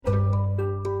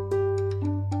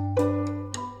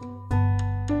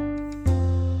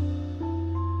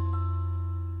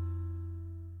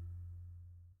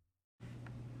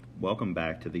Welcome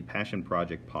back to the Passion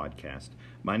Project podcast.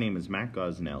 My name is Matt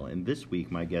Gosnell, and this week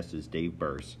my guest is Dave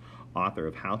Birss, author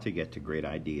of How to Get to Great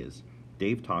Ideas.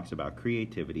 Dave talks about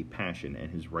creativity, passion, and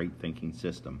his right thinking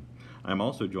system. I'm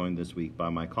also joined this week by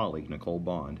my colleague, Nicole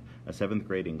Bond, a 7th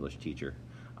grade English teacher.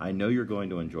 I know you're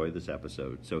going to enjoy this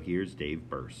episode, so here's Dave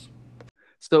Birss.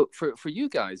 So for you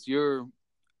guys, are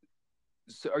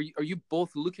you both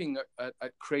looking at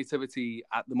creativity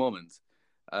at the moment,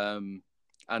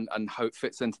 and how it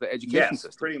fits into the education system?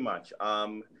 Yes, pretty much.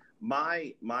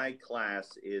 My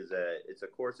class it's a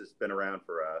course that's been around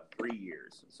for 3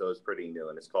 years, so it's pretty new,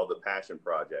 and it's called the Passion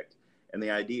Project. And the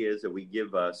idea is that we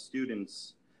give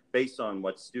students, based on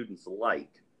what students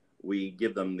like, we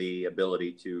give them the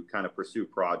ability to kind of pursue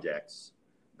projects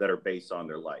that are based on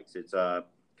their likes. It's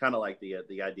kind of like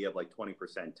the idea of like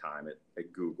 20% time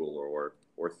at Google or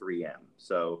 3M.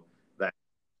 So that's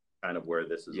kind of where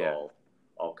this is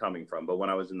all coming from. But when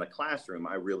I was in the classroom,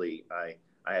 I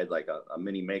had like a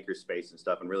mini maker space and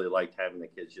stuff, and really liked having the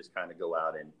kids just kind of go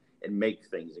out and make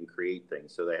things and create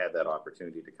things. So they had that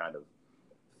opportunity to kind of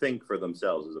think for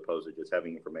themselves as opposed to just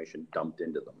having information dumped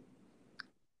into them.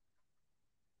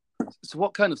 So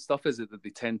what kind of stuff is it that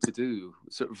they tend to do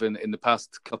sort of in the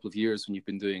past couple of years when you've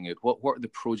been doing it? What are the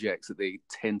projects that they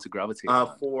tend to gravitate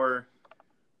around?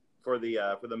 For the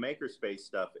makerspace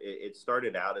stuff, it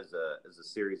started out as a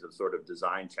series of sort of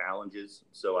design challenges.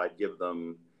 So I'd give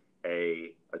them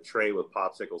a tray with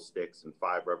popsicle sticks and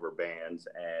 5 rubber bands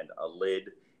and a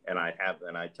lid, and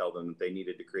I'd tell them they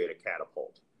needed to create a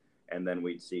catapult, and then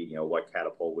we'd see what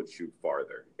catapult would shoot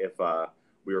farther. If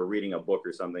we were reading a book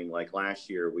or something, like last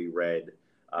year we read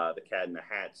The Cat in the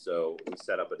Hat, so we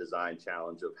set up a design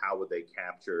challenge of how would they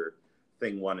capture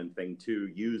thing 1 and thing 2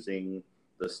 using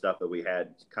the stuff that we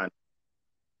had kind of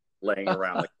laying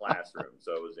around the classroom.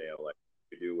 So it was like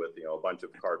you do with a bunch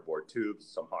of cardboard tubes,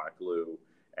 some hot glue,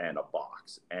 and a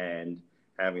box, and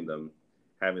having them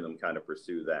kind of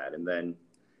pursue that. And then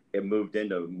it moved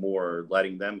into more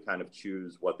letting them kind of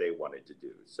choose what they wanted to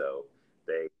do. So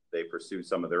they pursued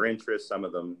some of their interests. Some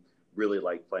of them really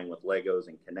liked playing with Legos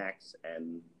and Connects,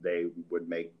 and they would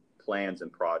make plans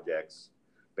and projects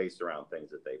based around things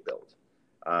that they built.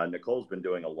 Nicole's been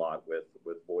doing a lot with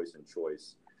voice and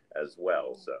choice as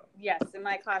well. So yes, in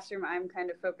my classroom, I'm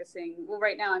kind of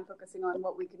right now I'm focusing on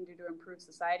what we can do to improve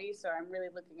society. So I'm really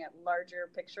looking at larger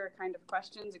picture kind of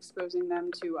questions, exposing them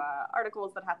to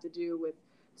articles that have to do with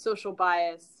social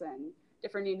bias and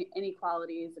different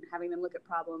inequalities, and having them look at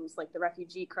problems like the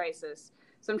refugee crisis.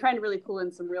 So I'm trying to really pull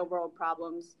in some real world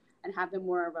problems and have them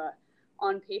more of a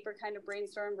on paper kind of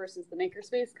brainstorm versus the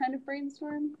makerspace kind of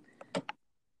brainstorm.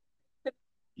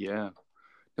 Yeah,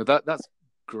 no, that's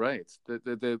great.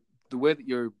 The way that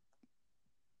you're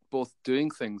both doing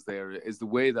things there is the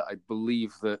way that I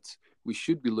believe that we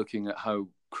should be looking at how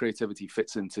creativity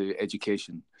fits into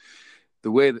education.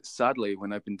 The way that, sadly,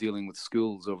 when I've been dealing with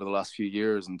schools over the last few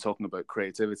years and talking about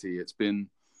creativity,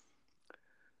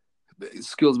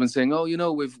 schools have been saying, "Oh,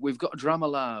 we've got a drama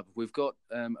lab, we've got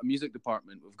a music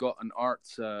department, we've got an art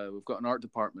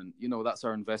department. That's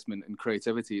our investment in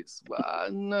creativity." It's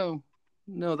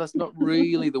no, that's not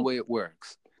really the way it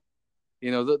works.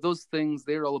 Those things,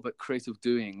 they're all about creative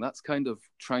doing. That's kind of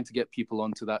trying to get people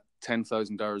onto that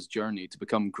 10,000 hours journey to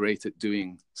become great at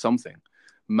doing something.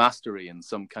 Mastery in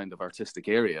some kind of artistic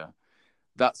area.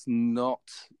 That's not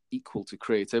equal to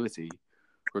creativity.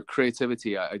 Where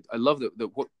creativity, I love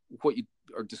that what you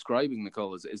are describing,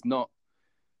 Nicole, it's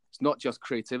not just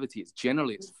creativity.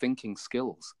 It's thinking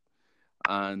skills,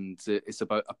 and it's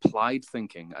about applied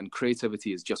thinking. And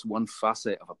creativity is just one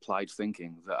facet of applied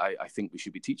thinking that I think we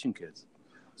should be teaching kids.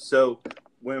 So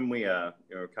when we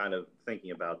kind of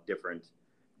thinking about different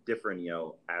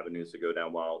avenues to go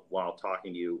down while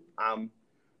talking to you,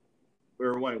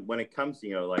 or when it comes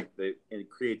to like the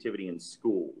creativity in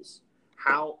schools,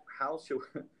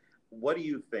 what do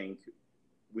you think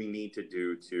we need to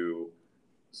do to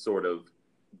sort of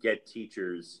get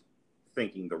teachers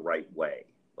thinking the right way?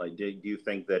 Like, do you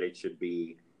think that it should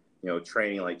be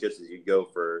training, like just as you go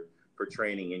for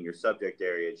training in your subject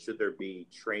area, should there be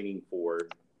training for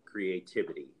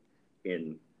creativity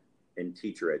in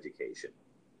teacher education?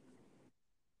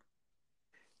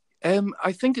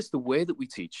 I think it's the way that we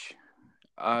teach.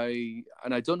 I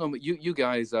don't know, you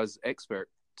guys as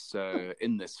experts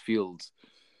in this field,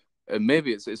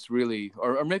 maybe it's really,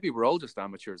 or maybe we're all just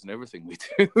amateurs in everything we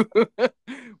do,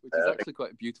 which is actually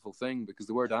quite a beautiful thing, because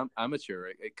the word amateur,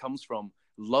 it comes from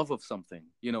love of something.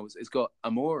 It's got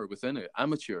amour within it.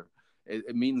 Amateur,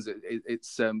 it means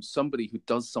it's somebody who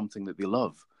does something that they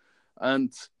love.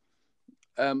 And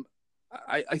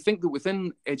I think that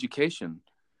within education,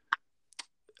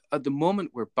 at the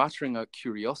moment, we're battering out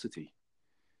curiosity.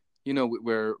 You know,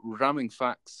 we're ramming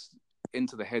facts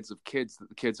into the heads of kids that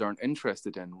the kids aren't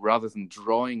interested in, rather than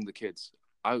drawing the kids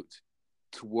out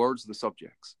towards the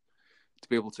subjects to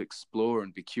be able to explore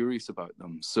and be curious about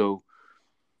them. So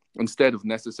instead of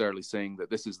necessarily saying that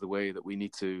this is the way that we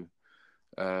need to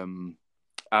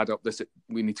add up this,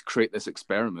 we need to create this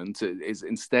experiment,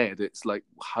 it's like,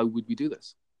 how would we do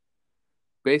this?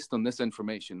 Based on this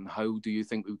information, how do you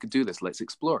think we could do this? Let's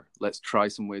explore. Let's try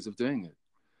some ways of doing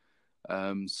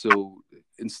it. So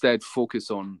instead,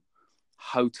 focus on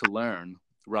how to learn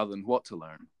rather than what to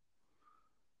learn.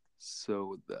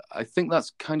 So I think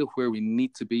that's kind of where we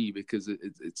need to be, because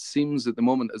it seems at the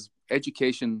moment, as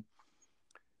education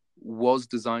was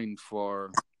designed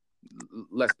for,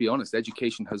 let's be honest,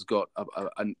 education has got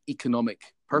an economic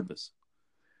purpose.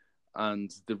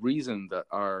 And the reason that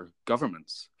our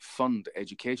governments fund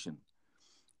education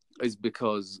is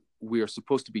because we are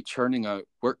supposed to be churning out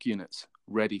work units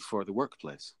ready for the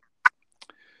workplace.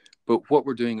 But what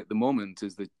we're doing at the moment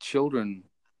is the children,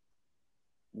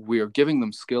 we are giving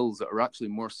them skills that are actually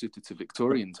more suited to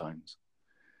Victorian times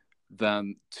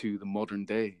than to the modern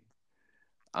day.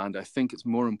 And I think it's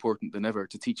more important than ever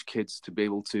to teach kids to be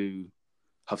able to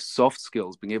have soft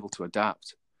skills, being able to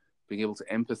adapt, being able to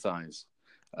empathize,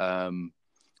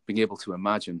 being able to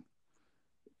imagine,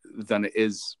 than it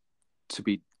is to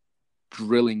be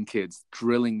drilling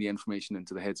the information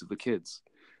into the heads of the kids.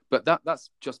 But that's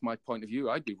just my point of view.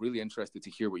 I'd be really interested to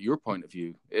hear what your point of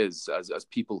view is as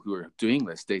people who are doing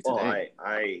this day to day.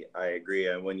 I agree.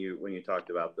 And when you talked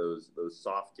about those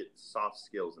soft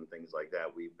skills and things like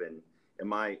that, we've been in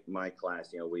my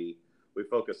class. You know, we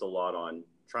focus a lot on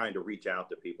trying to reach out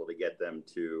to people to get them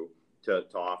to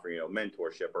offer, you know,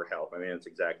 mentorship or help. I mean, it's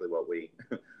exactly what we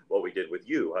did with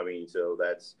you. I mean,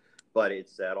 but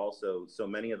it's that also so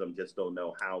many of them just don't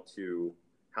know how to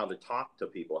talk to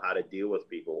people, how to deal with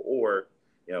people, or,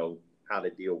 you know, how to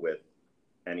deal with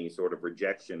any sort of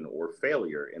rejection or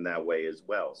failure in that way as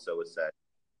well. So it's that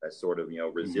sort of, you know,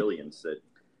 resilience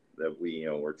that we, you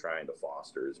know, we're trying to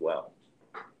foster as well.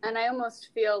 And I almost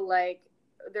feel like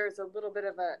there's a little bit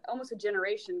of almost a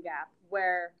generation gap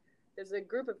where there's a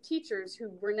group of teachers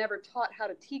who were never taught how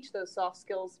to teach those soft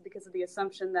skills because of the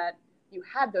assumption that you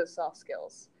had those soft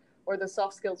skills, or the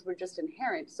soft skills were just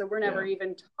inherent. So we're never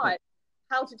even taught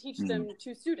how to teach them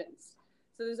to students.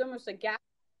 So there's almost a gap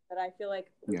that I feel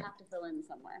like we have to fill in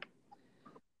somewhere.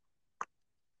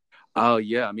 Oh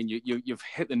yeah, I mean, you've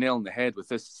hit the nail on the head with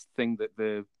this thing that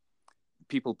the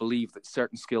people believe that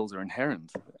certain skills are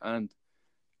inherent, and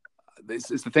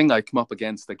this is the thing I come up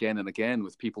against again and again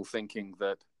with people thinking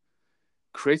that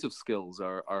creative skills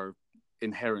are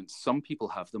inherent. Some people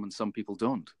have them and some people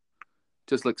don't.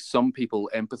 Just like some people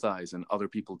empathize and other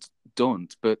people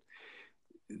don't. But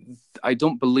I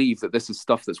don't believe that this is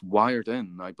stuff that's wired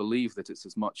in. I believe that it's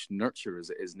as much nurture as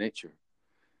it is nature,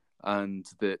 and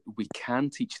that we can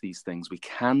teach these things. We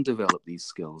can develop these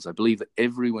skills. I believe that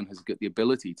everyone has got the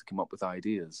ability to come up with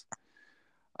ideas.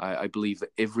 I believe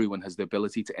that everyone has the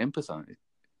ability to empathize.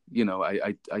 You know,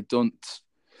 I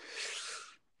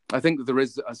think that there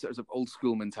is a sort of old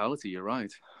school mentality, you're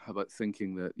right, about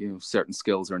thinking that, you know, certain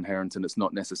skills are inherent and it's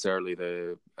not necessarily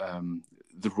the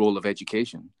role of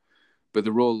education. But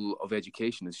the role of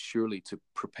education is surely to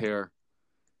prepare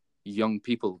young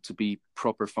people to be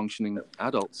proper functioning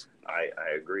adults. I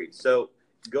agree. So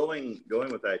going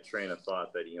with that train of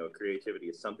thought that, you know, creativity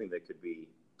is something that could be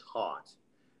taught,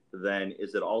 then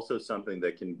is it also something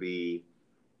that can be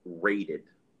rated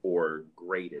or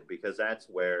graded? Because that's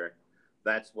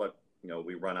what, you know,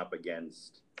 we run up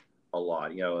against a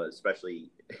lot, you know, especially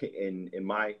in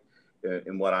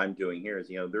what I'm doing here is,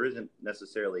 you know, there isn't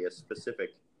necessarily a specific,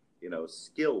 you know,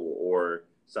 skill or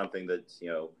something that's, you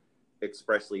know,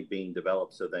 expressly being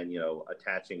developed. So then, you know,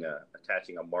 attaching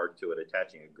a mark to it,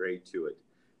 attaching a grade to it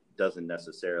doesn't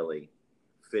necessarily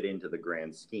fit into the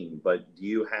grand scheme. But do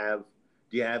you have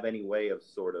any way of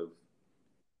sort of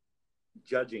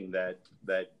judging that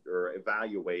or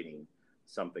evaluating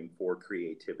something for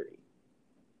creativity?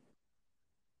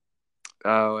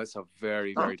 Oh, it's a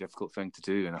very, very difficult thing to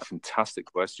do, and a fantastic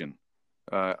question.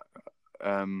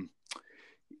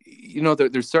 You know,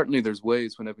 there's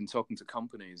ways when I've been talking to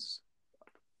companies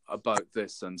about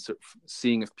this and sort of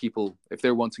seeing if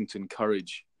they're wanting to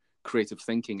encourage creative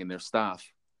thinking in their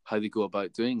staff, how they go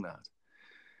about doing that.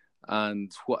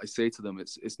 And what I say to them,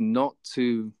 it's not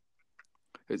to.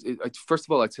 First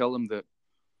of all, I tell them that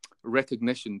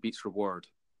recognition beats reward.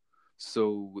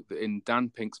 So in Dan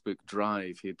Pink's book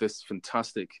Drive, he had this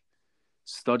fantastic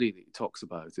study that he talks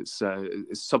about. It's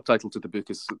subtitled to the book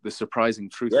is The Surprising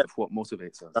Truth of What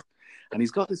Motivates Us. And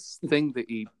he's got this thing that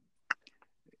he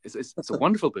It's a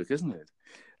wonderful book, isn't it?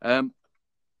 And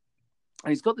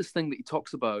he's got this thing that he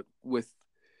talks about with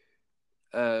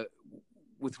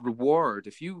reward.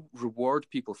 If you reward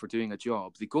people for doing a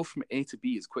job, they go from A to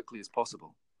B as quickly as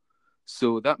possible.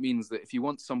 So that means that if you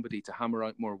want somebody to hammer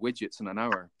out more widgets in an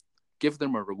hour, give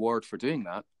them a reward for doing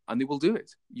that, and they will do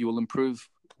it. You will improve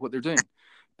what they're doing.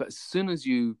 But as soon as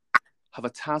you have a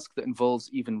task that involves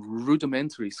even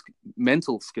rudimentary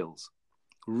mental skills,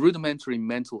 rudimentary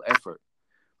mental effort,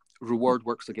 reward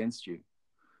works against you.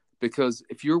 Because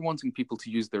if you're wanting people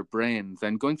to use their brain,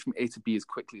 then going from A to B as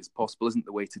quickly as possible isn't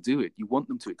the way to do it. You want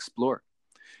them to explore.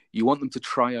 You want them to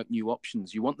try out new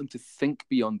options. You want them to think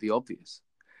beyond the obvious.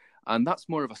 And that's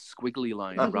more of a squiggly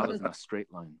line rather than a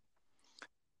straight line.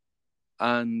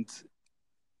 And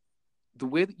the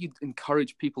way that you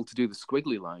encourage people to do the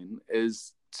squiggly line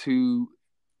is to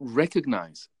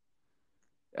recognize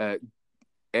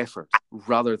effort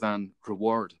rather than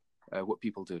reward what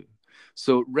people do.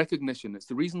 So recognition, it's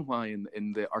the reason why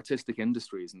in the artistic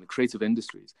industries and the creative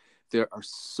industries, there are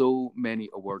so many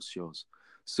awards shows.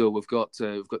 So we've got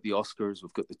the Oscars,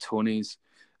 we've got the Tonys,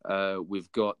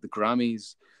 we've got the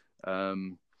Grammys,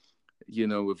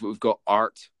 we've got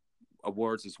art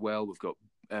awards as well. We've got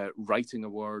writing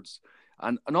awards,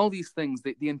 and all these things.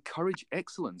 They encourage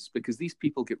excellence because these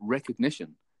people get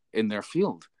recognition in their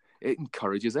field. It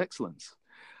encourages excellence.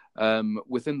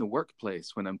 Within the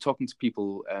workplace, when I'm talking to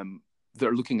people that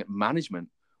are looking at management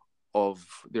of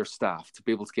their staff to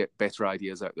be able to get better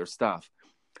ideas out of their staff,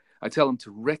 I tell them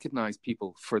to recognize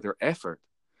people for their effort,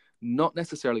 not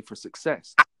necessarily for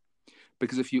success.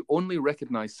 Because if you only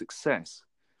recognize success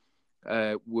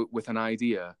with an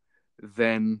idea,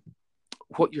 then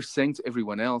what you're saying to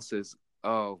everyone else is,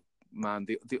 oh man,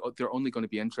 they're only going to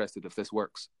be interested if this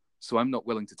works. So I'm not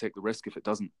willing to take the risk if it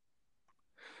doesn't.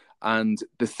 And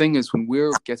the thing is, when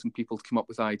we're getting people to come up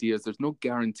with ideas, there's no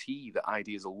guarantee that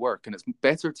ideas will work. And it's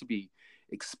better to be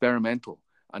experimental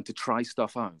and to try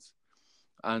stuff out.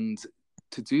 And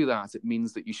to do that, it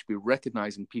means that you should be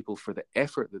recognizing people for the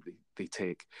effort that they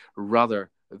take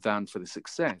rather than for the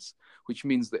success, which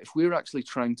means that if we're actually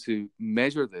trying to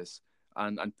measure this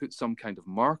and put some kind of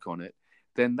mark on it,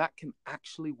 then that can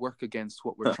actually work against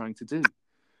what we're trying to do.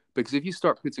 Because if you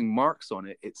start putting marks on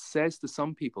it, it says to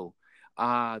some people,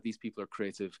 these people are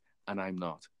creative and I'm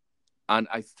not. And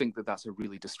I think that that's a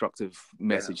really destructive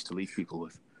message to leave people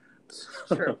with.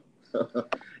 True.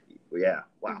 Yeah.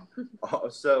 Wow.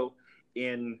 So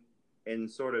in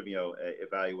sort of,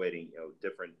 evaluating,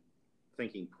 different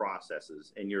thinking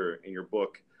processes in your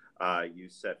book, you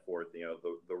set forth,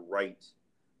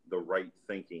 the right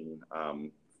thinking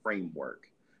framework.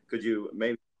 Could you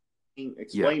maybe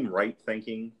explain right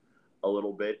thinking a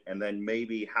little bit, and then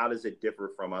maybe how does it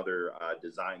differ from other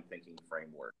design thinking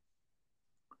frameworks?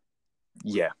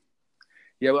 Yeah.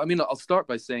 Well, I mean, I'll start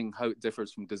by saying how it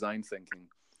differs from design thinking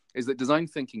is that design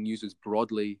thinking uses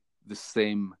broadly the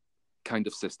same kind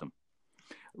of system.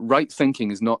 Right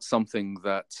thinking is not something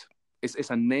that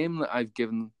it's a name that I've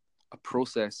given a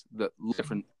process that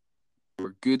different who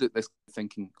are good at this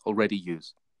thinking already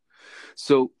use.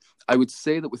 So I would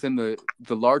say that within the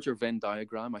larger Venn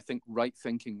diagram, I think right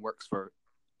thinking works for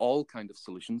all kind of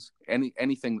solutions.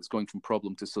 Anything that's going from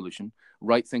problem to solution,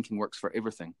 right thinking works for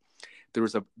everything.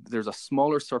 There's a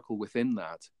smaller circle within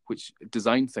that which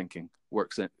design thinking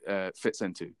fits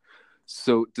into.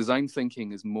 So design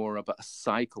thinking is more about a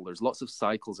cycle. There's lots of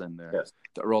cycles in there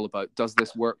that are all about, does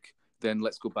this work? Then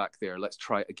let's go back there. Let's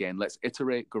try it again. Let's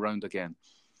iterate, go round again.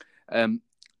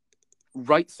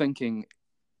 Right thinking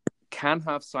can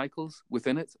have cycles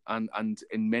within it, and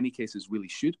in many cases really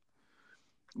should.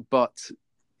 But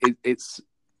it's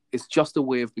just a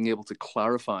way of being able to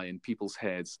clarify in people's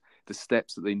heads the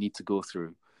steps that they need to go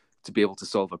through to be able to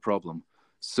solve a problem.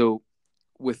 So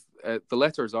with the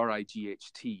letters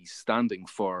RIGHT standing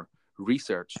for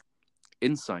research,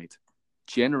 insight,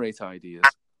 generate ideas,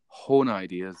 hone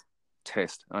ideas,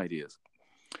 test ideas.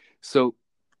 So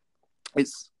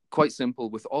it's quite simple.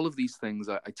 With all of these things,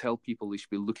 I tell people they should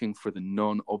be looking for the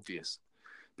non-obvious.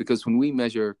 Because when we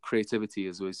measure creativity,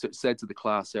 as we said to the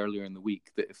class earlier in the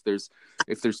week, that if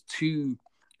there's two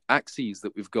axes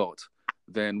that we've got,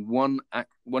 then one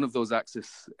of those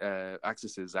axes. I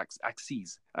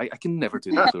can never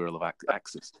do the plural of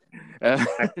axis.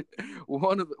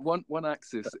 One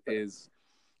axis is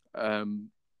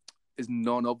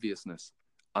non-obviousness,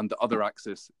 and the other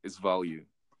axis is value.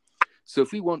 So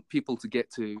if we want people to get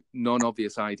to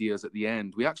non-obvious ideas at the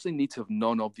end, we actually need to have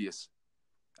non-obvious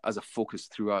as a focus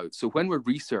throughout. So when we're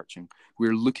researching,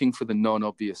 we're looking for the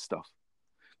non-obvious stuff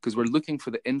because we're looking for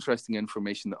the interesting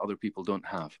information that other people don't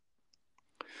have.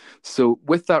 So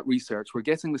with that research, we're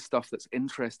getting the stuff that's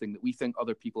interesting that we think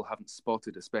other people haven't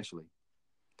spotted especially.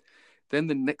 Then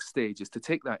the next stage is to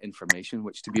take that information,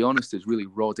 which to be honest is really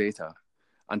raw data,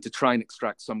 and to try and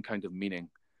extract some kind of meaning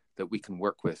that we can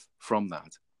work with from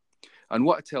that. And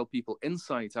what I tell people,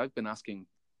 insight, I've been asking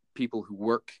people who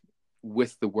work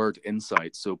with the word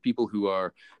insight, so people who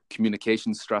are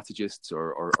communication strategists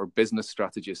or business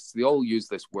strategists, they all use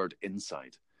this word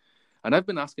insight. And I've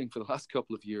been asking for the last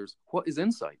couple of years, what is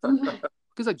insight?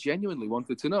 Because I genuinely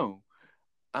wanted to know.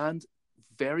 And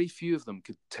very few of them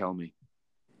could tell me.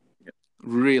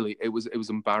 Really, it was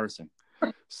embarrassing.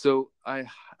 So I've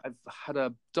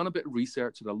done a bit of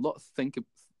research and a lot of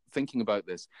thinking about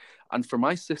this. And for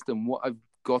my system, what I've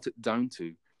got it down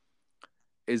to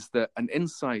is that an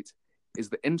insight is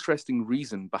the interesting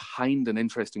reason behind an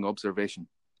interesting observation.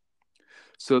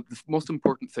 So the most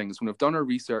important thing is when we've done our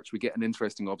research, we get an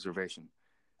interesting observation.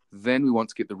 Then we want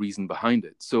to get the reason behind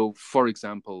it. So, for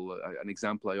example, an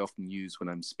example I often use when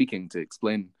I'm speaking to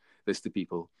explain this to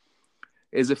people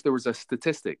is if there was a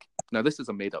statistic. Now, this is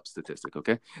a made-up statistic,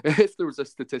 okay? If there was a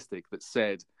statistic that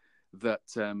said that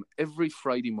every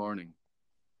Friday morning,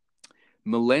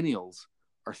 millennials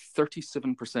are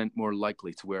 37% more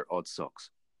likely to wear odd socks.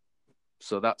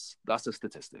 So that's a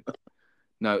statistic.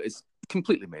 Now, it's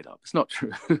completely made up. It's not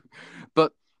true.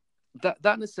 But that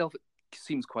in itself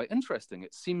seems quite interesting.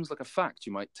 It seems like a fact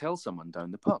you might tell someone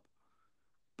down the pub.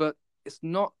 But it's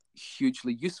not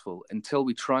hugely useful until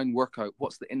we try and work out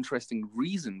what's the interesting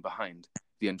reason behind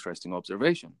the interesting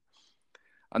observation.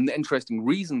 And the interesting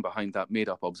reason behind that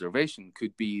made-up observation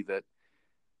could be that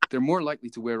they're more likely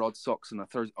to wear odd socks on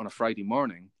a Friday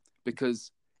morning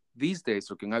because these days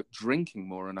they're going out drinking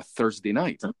more on a Thursday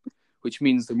night, which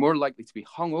means they're more likely to be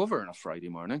hungover on a Friday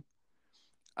morning,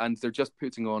 and they're just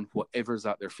putting on whatever's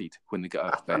at their feet when they get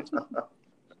out of bed.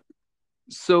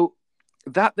 So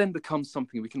that then becomes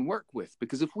something we can work with,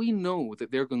 because if we know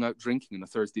that they're going out drinking on a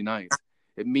Thursday night,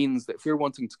 it means that if we're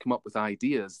wanting to come up with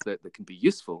ideas that can be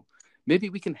useful, maybe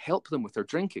we can help them with their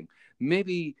drinking.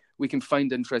 Maybe we can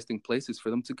find interesting places for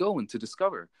them to go and to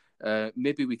discover.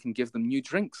 Maybe we can give them new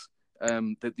drinks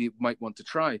that they might want to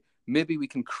try. Maybe we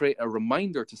can create a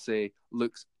reminder to say,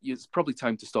 look, it's probably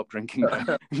time to stop drinking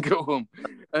now and go home.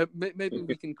 Maybe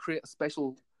we can create a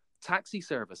special taxi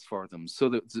service for them so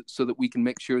that we can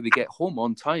make sure they get home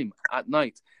on time at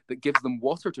night, that gives them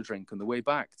water to drink on the way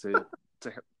back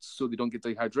so they don't get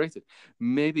dehydrated.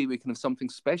 Maybe we can have something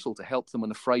special to help them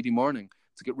on a Friday morning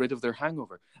to get rid of their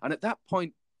hangover. And at that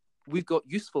point, we've got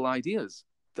useful ideas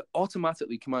that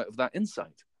automatically come out of that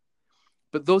insight.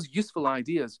 But those useful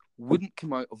ideas wouldn't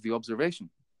come out of the observation.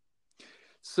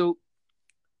 So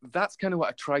that's kind of what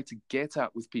I try to get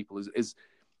at with people is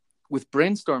with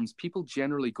brainstorms, people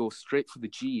generally go straight for the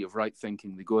G of right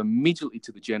thinking. They go immediately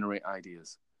to the generate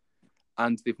ideas.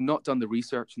 And they've not done the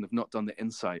research and they've not done the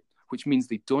insight, which means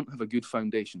they don't have a good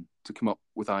foundation to come up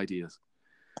with ideas.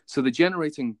 So the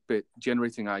generating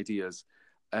ideas,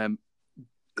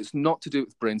 it's not to do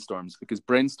with brainstorms, because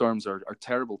brainstorms are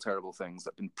terrible, terrible things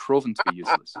that have been proven to be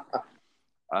useless.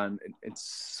 And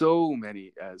so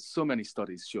many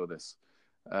studies show this.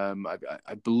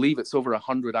 I believe it's over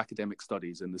 100 academic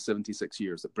studies in the 76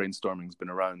 years that brainstorming has been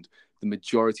around, the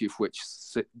majority of which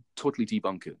totally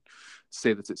debunk it,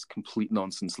 say that it's complete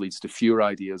nonsense, leads to fewer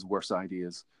ideas, worse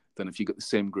ideas than if you got the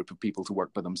same group of people to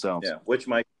work by themselves. Yeah, which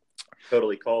Mike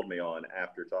totally called me on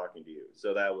after talking to you.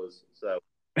 So that was so.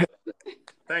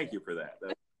 Thank you for that.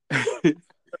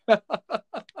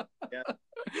 Yeah.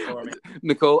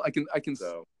 Nicole, I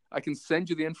can send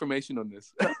you the information on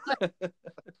this.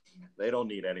 They don't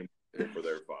need any more for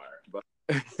their fire. But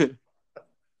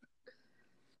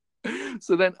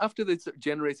so then after the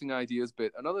generating ideas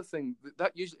bit, another thing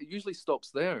that usually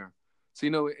stops there. So,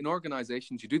 in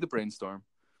organizations, you do the brainstorm.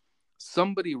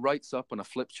 Somebody writes up on a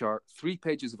flip chart, 3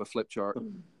 pages of a flip chart,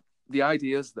 the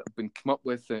ideas that have been come up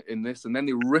with in this, and then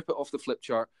they rip it off the flip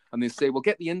chart and they say, well,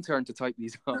 get the intern to type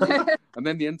these up. And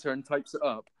then the intern types it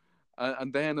up.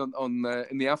 And then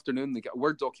in the afternoon, they get a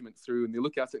Word document through and they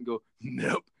look at it and go,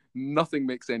 nope, nothing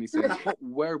makes any sense. What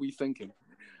were we thinking?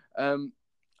 And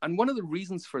one of the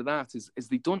reasons for that is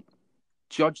they don't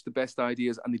judge the best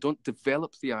ideas and they don't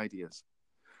develop the ideas.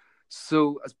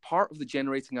 So as part of the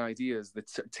generating ideas, the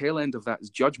tail end of that is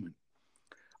judgment.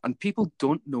 And people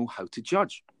don't know how to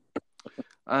judge.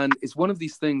 And it's one of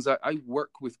these things I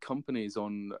work with companies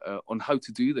on how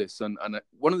to do this. And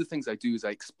one of the things I do is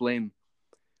I explain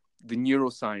the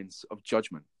neuroscience of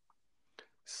judgment.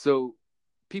 So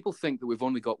people think that we've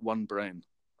only got one brain,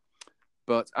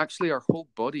 but actually our whole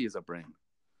body is a brain.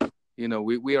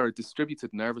 We are a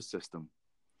distributed nervous system.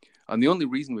 And the only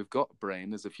reason we've got a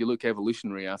brain is, if you look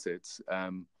evolutionary at it,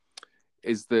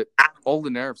 is that all the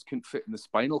nerves couldn't fit in the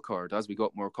spinal cord as we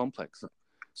got more complex.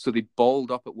 So they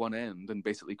balled up at one end and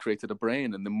basically created a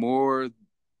brain. And the more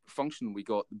function we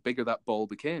got, the bigger that ball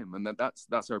became. And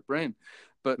that's our brain.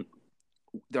 But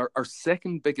our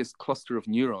second biggest cluster of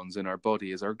neurons in our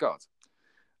body is our gut.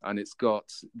 And it's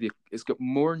got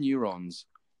more neurons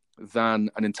than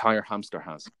an entire hamster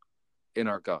has in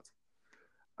our gut.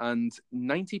 And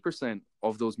 90%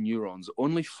 of those neurons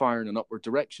only fire in an upward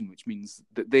direction, which means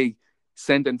that they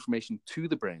send information to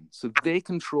the brain. So they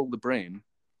control the brain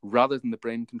rather than the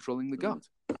brain controlling the gut.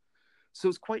 So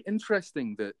it's quite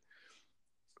interesting that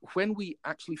when we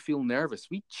actually feel nervous,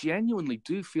 we genuinely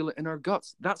do feel it in our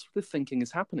guts. That's where the thinking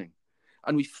is happening.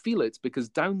 And we feel it because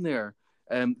down there,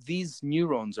 these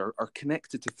neurons are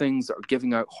connected to things that are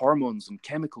giving out hormones and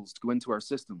chemicals to go into our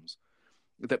systems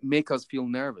that make us feel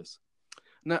nervous.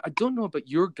 Now, I don't know about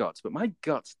your guts, but my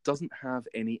gut doesn't have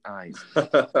any eyes.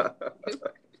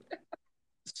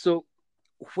 So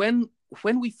when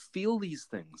we feel these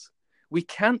things, we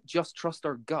can't just trust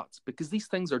our guts because these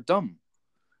things are dumb.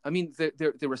 I mean,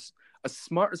 they're as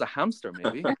smart as a hamster,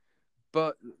 maybe,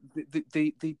 but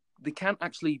they can't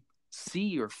actually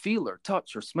see or feel or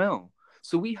touch or smell.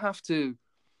 So we have to,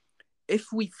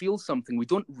 if we feel something, we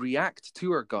don't react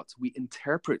to our gut, we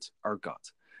interpret our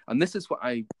gut. And this is what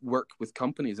I work with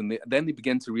companies, and then they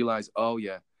begin to realize, oh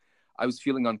yeah, I was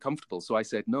feeling uncomfortable, so I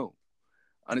said no.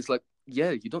 And it's like, yeah,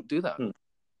 you don't do that.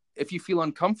 If you feel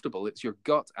uncomfortable, it's your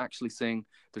gut actually saying,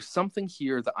 there's something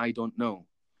here that I don't know.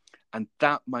 And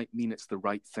that might mean it's the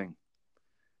right thing.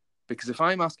 Because if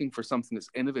I'm asking for something that's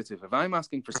innovative, if I'm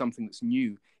asking for something that's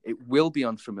new, it will be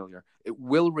unfamiliar. It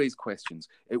will raise questions.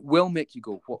 It will make you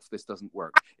go, what if this doesn't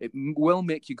work? It will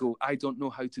make you go, I don't know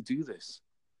how to do this.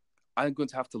 I'm going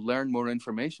to have to learn more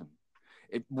information.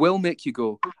 It will make you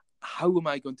go, how am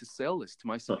I going to sell this to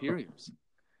my superiors?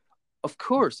 Of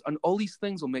course, and all these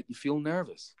things will make you feel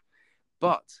nervous.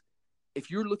 But if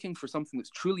you're looking for something that's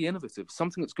truly innovative,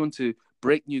 something that's going to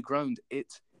break new ground,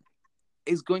 it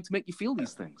is going to make you feel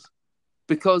these things.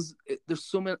 Because there's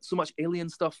so much alien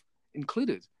stuff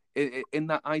included in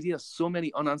that idea, so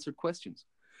many unanswered questions.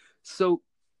 So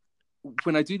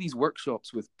when I do these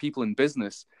workshops with people in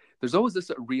business, there's always this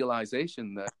sort of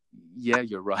realization that, yeah,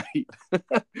 you're right.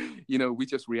 We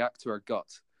just react to our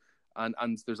gut.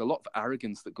 And there's a lot of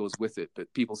arrogance that goes with it.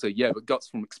 But people say, yeah, but gut's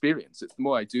from experience. It's the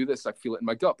more I do this, I feel it in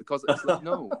my gut. Because it's like,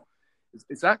 no.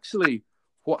 It's actually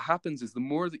what happens is the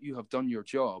more that you have done your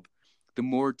job, the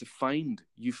more defined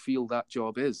you feel that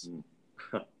job is.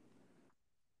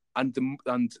 and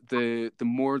the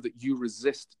more that you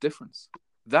resist difference.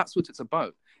 That's what it's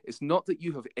about. It's not that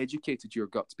you have educated your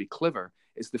gut to be clever.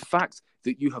 It's the fact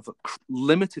that you have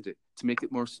limited it to make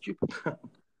it more stupid.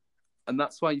 And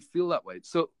that's why you feel that way.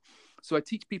 So I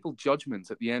teach people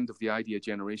judgment at the end of the idea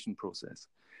generation process.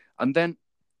 And then,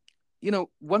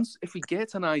 if we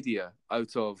get an idea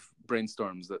out of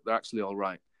brainstorms that they're actually all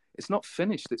right, it's not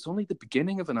finished. It's only the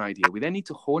beginning of an idea. We then need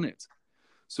to hone it.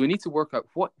 So we need to work out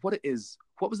what it is.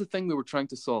 What was the thing we were trying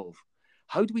to solve?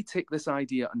 How do we take this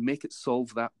idea and make it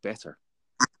solve that better?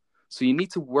 So you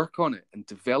need to work on it and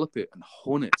develop it and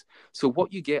hone it. So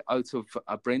what you get out of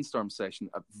a brainstorm session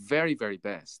at very, very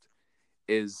best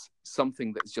is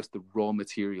something that's just the raw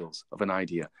materials of an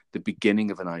idea, the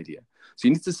beginning of an idea. So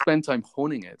you need to spend time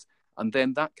honing it, and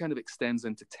then that kind of extends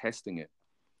into testing it.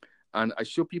 And I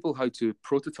show people how to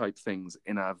prototype things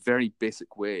in a very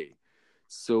basic way.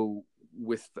 So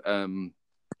with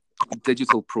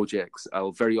digital projects,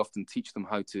 I'll very often teach them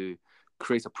how to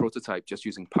create a prototype just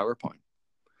using PowerPoint,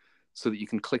 so that you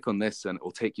can click on this and it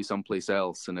will take you someplace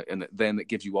else. And then it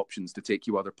gives you options to take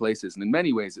you other places. And in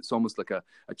many ways, it's almost like a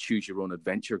choose your own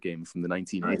adventure game from the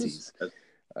 1980s.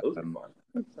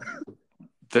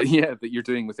 That you're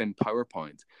doing within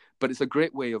PowerPoint. But it's a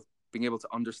great way of being able to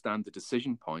understand the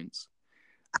decision points,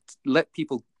 let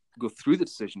people go through the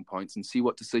decision points and see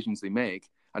what decisions they make.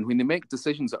 And when they make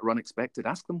decisions that are unexpected,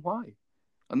 ask them why.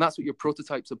 And that's what your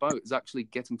prototype's about, is actually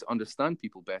getting to understand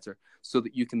people better so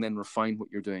that you can then refine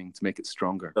what you're doing to make it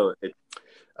stronger.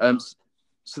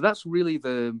 So that's really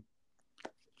the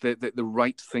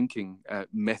right thinking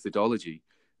methodology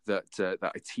that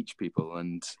I teach people.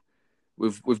 And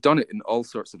we've done it in all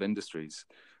sorts of industries.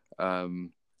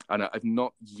 And I've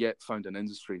not yet found an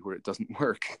industry where it doesn't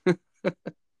work.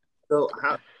 So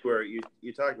where you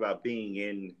talked about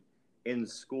being in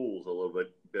schools a little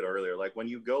bit earlier, like when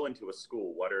you go into a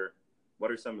school, what are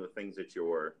some of the things that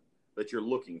you're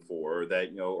looking for, or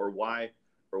that, or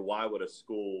why would a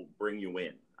school bring you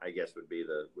in, I guess would be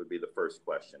the first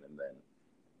question, and then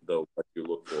what you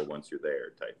look for once you're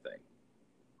there type thing.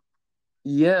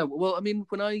 Yeah, well, I mean,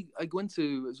 when I go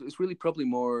into, it's really probably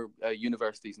more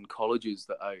universities and colleges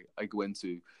that I go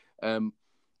into. Um,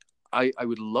 I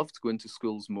would love to go into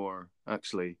schools more,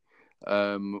 actually.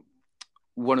 Um,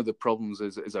 One of the problems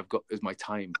is I've got is my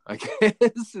time, I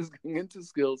guess, is going into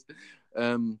schools.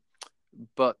 Um,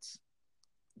 but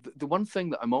the one thing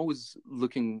that I'm always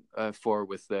looking for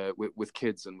with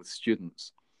kids and with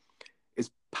students is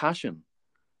passion.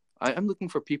 I'm looking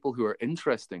for people who are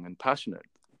interesting and passionate.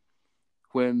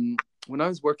 When I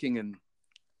was working in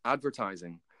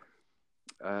advertising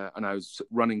and I was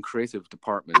running creative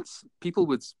departments, people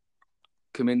would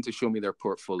come in to show me their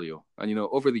portfolio. And, you know,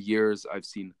 over the years, I've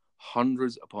seen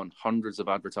hundreds upon hundreds of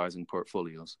advertising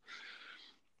portfolios.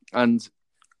 And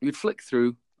you'd flick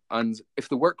through, and if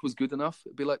the work was good enough,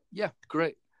 it'd be like, yeah,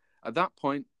 great. At that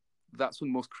point, that's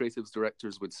when most creatives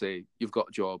directors would say, you've got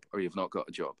a job or you've not got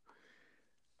a job.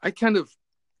 To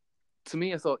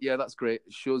me, I thought, yeah, that's great.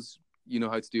 It shows you know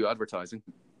how to do advertising.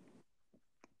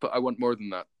 But I want more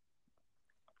than that.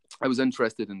 I was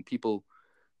interested in people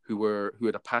who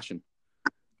had a passion,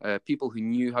 people who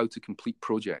knew how to complete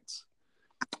projects,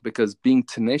 because being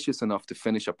tenacious enough to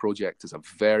finish a project is a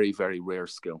very, very rare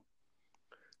skill.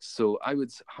 So I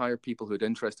would hire people who had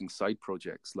interesting side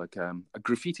projects, like a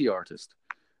graffiti artist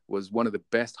was one of the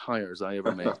best hires I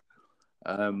ever made.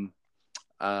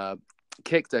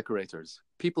 Cake decorators,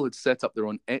 people who'd set up their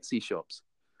own Etsy shops,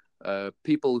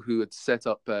 people who had set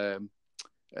up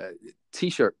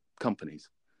T-shirt companies.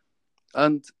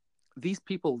 And these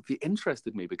people, they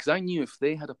interested me because I knew if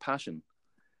they had a passion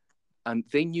and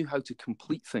they knew how to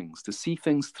complete things, to see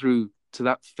things through to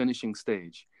that finishing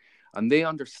stage, and they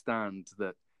understand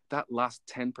that last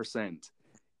 10%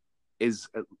 is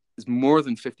more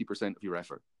than 50% of your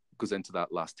effort goes into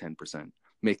that last 10%,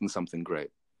 making something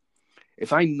great.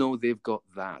 If I know they've got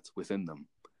that within them,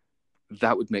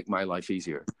 that would make my life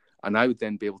easier. And I would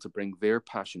then be able to bring their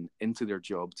passion into their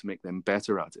job to make them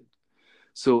better at it.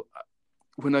 So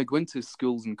when I go into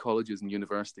schools and colleges and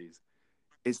universities,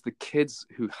 it's the kids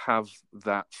who have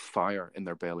that fire in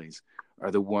their bellies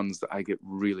are the ones that I get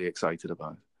really excited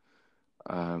about.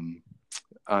 And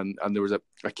there was a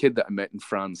kid that I met in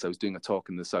France. I was doing a talk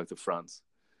in the south of France.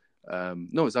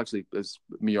 No, it was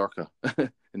Mallorca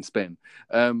in Spain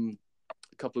a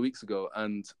couple of weeks ago.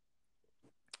 And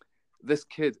this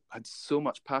kid had so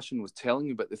much passion, was telling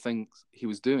me about the things he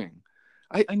was doing.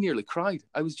 I nearly cried.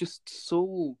 I was just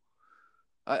so...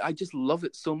 I just love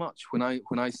it so much when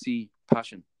I see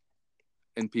passion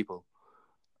in people,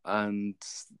 and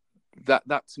that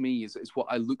to me is what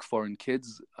I look for in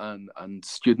kids and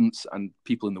students and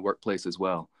people in the workplace as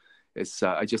well. It's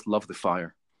I just love the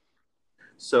fire.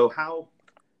 So how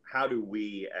do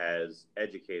we as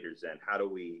educators then how do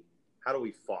we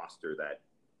foster that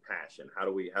passion? How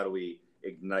do we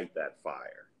ignite that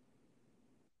fire?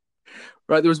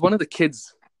 Right, there was one of the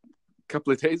kids a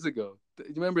couple of days ago. Do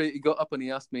you remember he got up and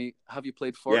he asked me, have you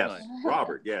played Fortnite? Yes,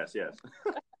 Robert, yes.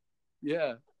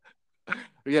 Yeah.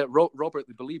 Yeah, Robert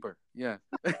the Believer. Yeah.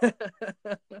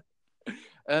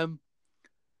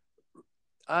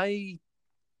 I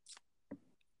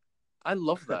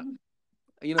love that.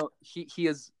 You know,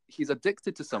 he's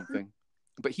addicted to something,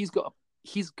 but he's got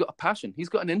a passion. He's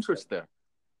got an interest there.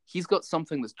 He's got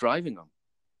something that's driving him.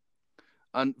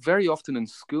 And very often in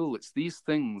school, it's these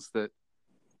things that,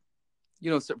 you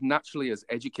know, sort of naturally as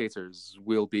educators,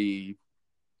 we'll be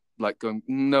like going,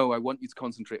 no, I want you to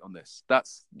concentrate on this.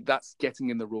 That's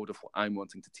getting in the road of what I'm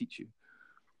wanting to teach you.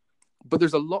 But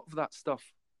there's a lot of that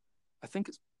stuff. I think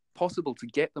it's possible to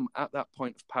get them at that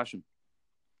point of passion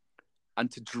and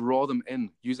to draw them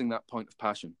in using that point of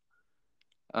passion.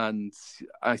 And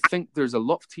I think there's a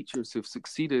lot of teachers who've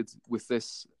succeeded with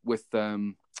this, with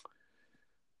Minecraft.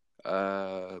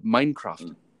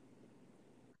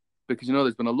 Because, you know,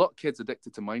 there's been a lot of kids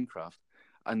addicted to Minecraft.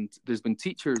 And there's been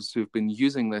teachers who've been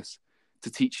using this to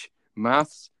teach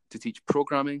maths, to teach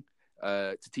programming,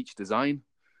 to teach design,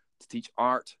 to teach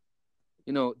art.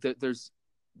 You know, they've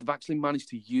actually managed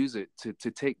to use it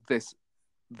to take this,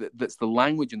 that's the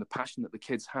language and the passion that the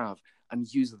kids have,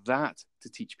 and use that to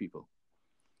teach people.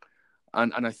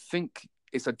 And I think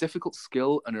it's a difficult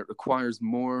skill, and it requires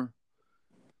more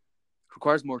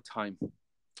time,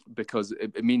 because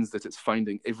it means that it's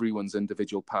finding everyone's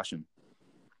individual passion.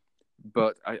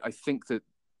 But I think that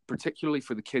particularly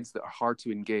for the kids that are hard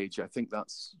to engage, I think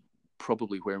that's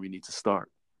probably where we need to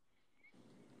start.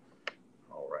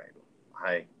 All right.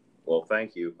 Well,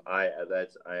 thank you. I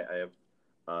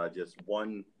have just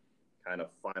one kind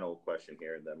of final question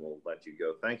here, and then we'll let you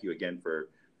go. Thank you again for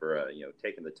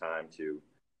taking the time to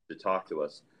talk to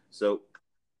us. So,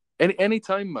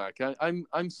 Anytime, Mark.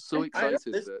 I'm so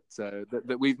excited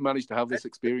that we've managed to have this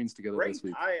experience together great. this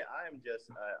week. I'm just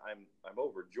I'm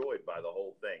overjoyed by the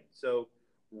whole thing. So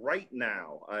right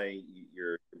now,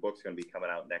 your book's going to be coming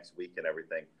out next week and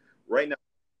everything. Right now,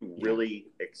 I'm really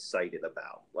excited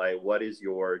about, like, what is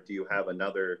do you have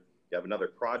another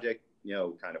project,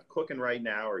 kind of cooking right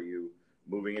now? Are you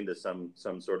moving into some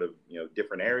sort of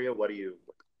different area? What are you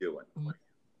doing?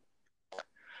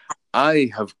 I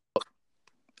have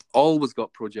always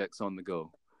got projects on the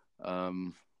go,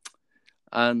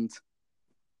 and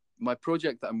my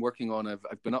project that I'm working on,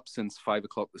 I've been up since 5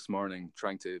 o'clock this morning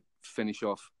trying to finish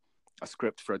off a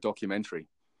script for a documentary.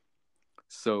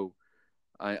 So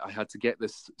I had to get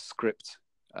this script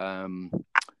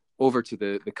over to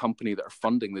the company that are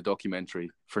funding the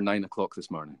documentary for 9 o'clock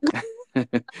this morning.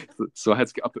 So I had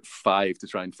to get up at 5 to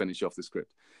try and finish off the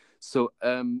script. So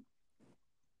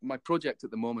my project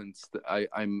at the moment, that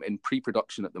I'm in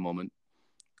pre-production at the moment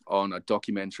on a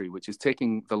documentary, which is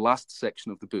taking the last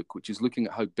section of the book, which is looking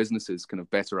at how businesses can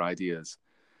have better ideas.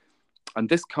 And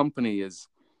this company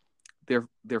they're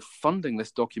funding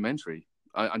this documentary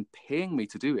and paying me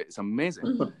to do it. It's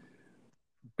amazing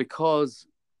because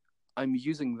I'm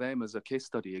using them as a case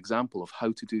study example of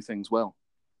how to do things well.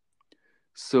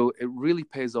 So it really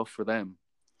pays off for them.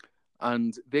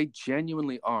 And they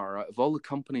genuinely are, out of all the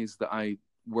companies that I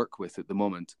work with at the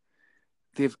moment,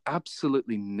 they've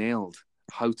absolutely nailed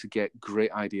how to get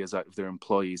great ideas out of their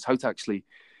employees, they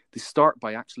start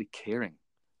by actually caring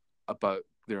about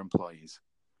their employees.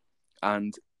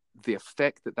 And the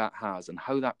effect that has and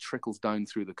how that trickles down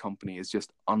through the company is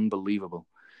just unbelievable.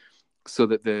 So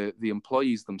that the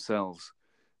employees themselves,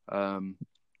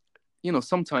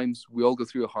 sometimes we all go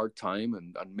through a hard time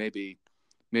and maybe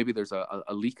there's a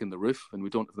leak in the roof and we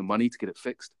don't have the money to get it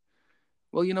fixed.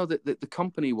 Well, the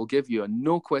company will give you a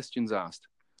no questions asked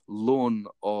loan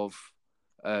of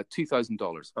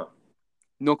 $2,000. Huh.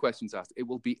 No questions asked. It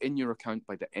will be in your account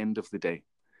by the end of the day.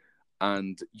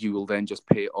 And you will then just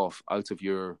pay it off out of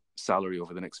your salary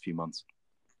over the next few months.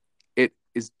 It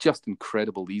is just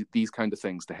incredible, these kind of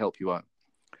things to help you out.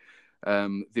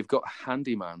 They've got a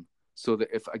handyman, so that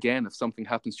if something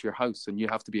happens to your house and you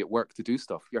have to be at work to do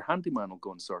stuff, your handyman will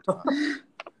go and sort it out.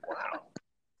 Wow.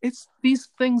 It's these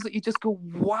things that you just go,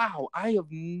 wow, I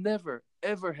have never,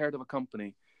 ever heard of a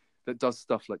company that does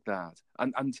stuff like that.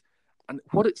 And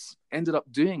what it's ended up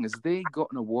doing is they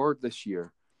got an award this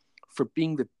year for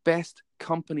being the best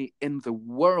company in the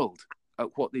world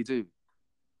at what they do.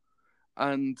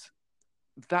 And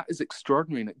that is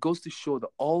extraordinary. And it goes to show that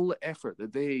all the effort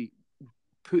that they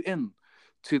put in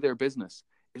to their business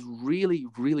is really,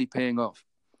 really paying off.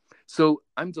 So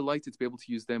I'm delighted to be able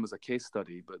to use them as a case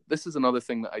study. But this is another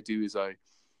thing that I do, is I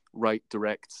write,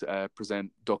 direct,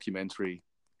 present documentary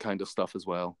kind of stuff as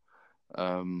well.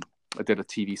 I did a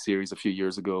TV series a few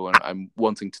years ago, and I'm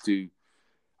wanting to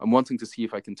see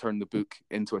if I can turn the book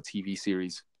into a TV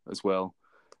series as well.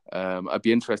 I'd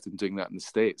be interested in doing that in the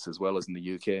States as well as in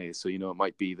the UK. So, it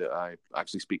might be that I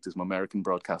actually speak to some American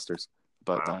broadcasters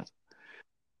about that.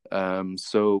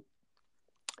 So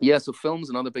film's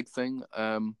another big thing.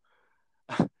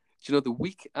 The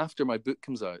week after my book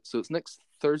comes out, so it's next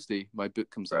Thursday, my book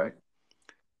comes out.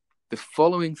 The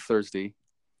following Thursday,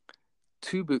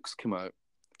 two of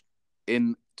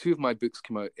my books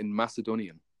come out in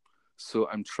Macedonian. So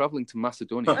I'm traveling to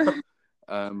Macedonia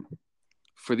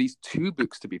for these two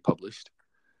books to be published.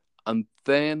 And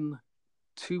then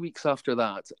 2 weeks after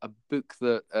that, a book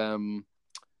that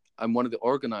I'm one of the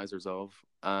organizers of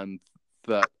and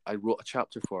that I wrote a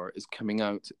chapter for is coming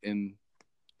out in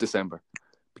December,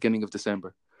 beginning of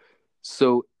December.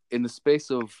 So in the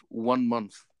space of 1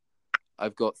 month,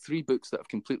 I've got 3 books that I've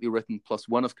completely written, plus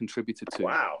one I've contributed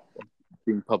to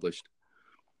being published.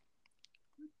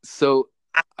 So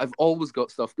I've always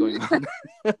got stuff going on.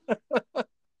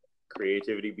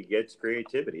 Creativity begets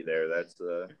creativity there. That's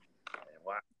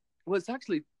wow. Well, it's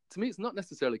actually, to me, it's not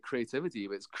necessarily creativity,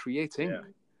 but it's creating.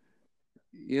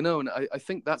 And I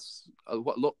think that's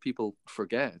what a lot of people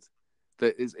forget,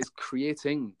 that is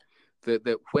creating,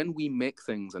 that when we make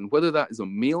things, and whether that is a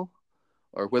meal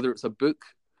or whether it's a book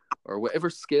or whatever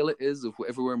scale it is of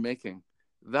whatever we're making,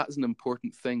 that is an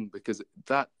important thing, because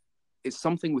that is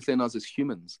something within us as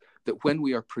humans that when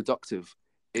we are productive,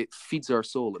 it feeds our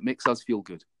soul. It makes us feel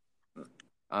good.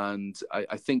 And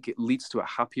I think it leads to a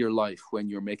happier life when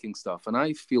you're making stuff. And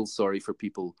I feel sorry for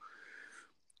people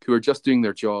who are just doing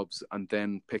their jobs and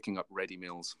then picking up ready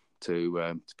meals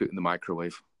to put in the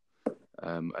microwave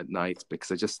at night,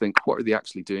 because I just think, what are they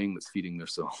actually doing that's feeding their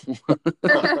soul?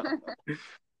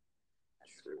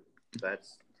 True.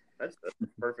 That's a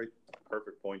perfect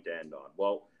point to end on.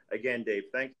 Well, again, Dave,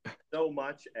 thanks so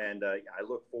much, and I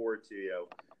look forward to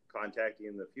contacting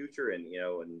you in the future, and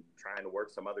and trying to work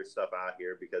some other stuff out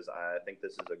here, because I think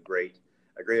this is a great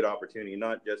opportunity,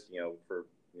 not just for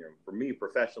me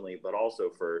professionally, but also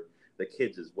for the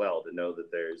kids as well, to know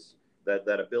that there's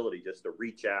that ability just to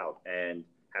reach out and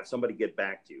have somebody get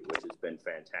back to you, which has been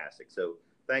fantastic. So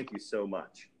thank you so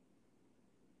much.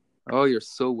 Oh, you're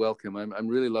so welcome. I'm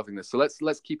really loving this. So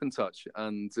let's keep in touch.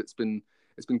 And it's been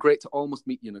great to almost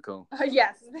meet you, Nicole.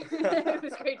 Yes, it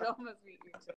was great to almost meet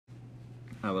you too.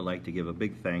 I would like to give a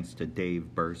big thanks to Dave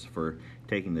Birss for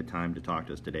taking the time to talk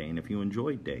to us today. And if you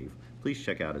enjoyed Dave, please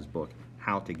check out his book,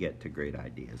 How to Get to Great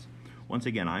Ideas. Once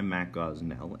again, I'm Matt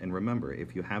Gosnell, and remember,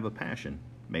 if you have a passion,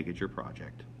 make it your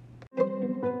project.